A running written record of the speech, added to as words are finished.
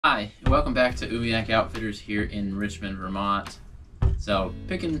Hi, and welcome back to Umiak Outfitters here in Richmond, Vermont. So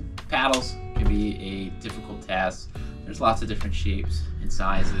picking paddles can be a difficult task. There's lots of different shapes and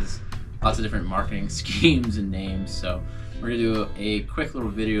sizes, lots of different marketing schemes and names. So we're gonna do a quick little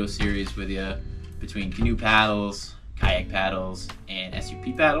video series with you between canoe paddles, kayak paddles, and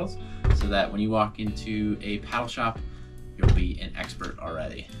SUP paddles, so that when you walk into a paddle shop, you'll be an expert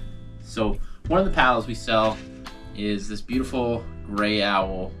already. So one of the paddles we sell is this beautiful gray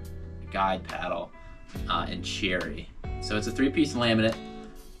owl guide paddle in cherry. So it's a 3-piece laminate.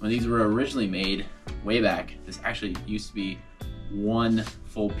 When these were originally made way back, this actually used to be one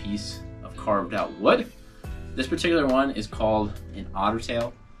full piece of carved out wood. This particular one is called an otter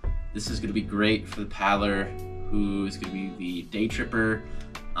tail. This is going to be great for the paddler who is going to be the day tripper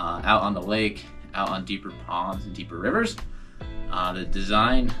out on the lake, out on deeper ponds and deeper rivers. The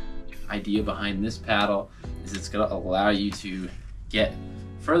design idea behind this paddle is it's going to allow you to get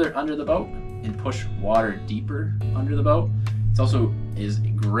further under the boat and push water deeper under the boat. It also is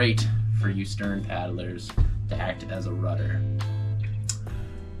great for you stern paddlers to act as a rudder.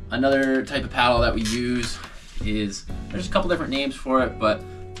 Another type of paddle that we use is, there's a couple different names for it, but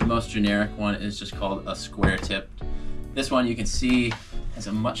the most generic one is just called a square tipped. This one you can see has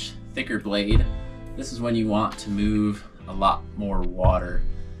a much thicker blade. This is when you want to move a lot more water.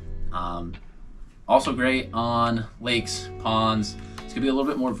 Also great on lakes, ponds. It's gonna be a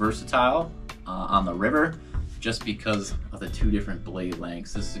little bit more versatile on the river just because of the 2 different blade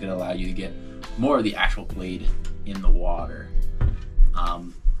lengths. This is gonna allow you to get more of the actual blade in the water.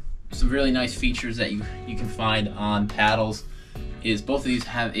 Some really nice features that you can find on paddles is both of these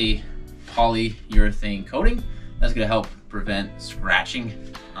have a polyurethane coating. That's gonna help prevent scratching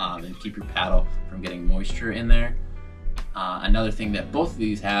and keep your paddle from getting moisture in there. Another thing that both of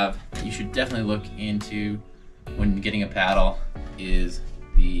these have that you should definitely look into when getting a paddle is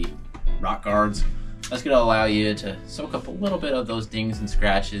the rock guards. That's going to allow you to soak up a little bit of those dings and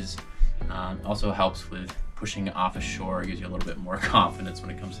scratches. Also helps with pushing off a shore, gives you a little bit more confidence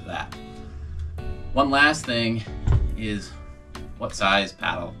when it comes to that. One last thing is, what size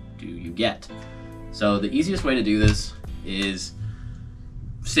paddle do you get? So the easiest way to do this is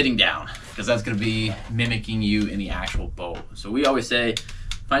sitting down, because that's going to be mimicking you in the actual boat. So we always say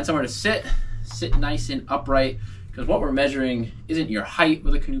find somewhere to sit nice and upright, because what we're measuring isn't your height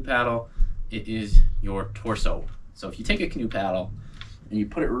with a canoe paddle, it is your torso. So if you take a canoe paddle and you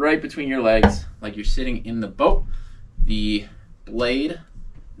put it right between your legs like you're sitting in the boat, the blade,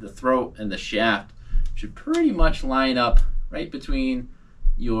 the throat, and the shaft should pretty much line up right between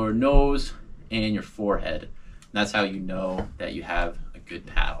your nose and your forehead. And that's how you know that you have a good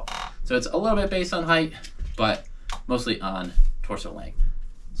paddle. So it's a little bit based on height, but mostly on torso length.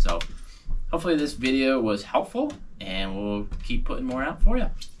 So hopefully this video was helpful, and we'll keep putting more out for you.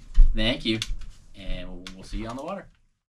 Thank you, and we'll see you on the water.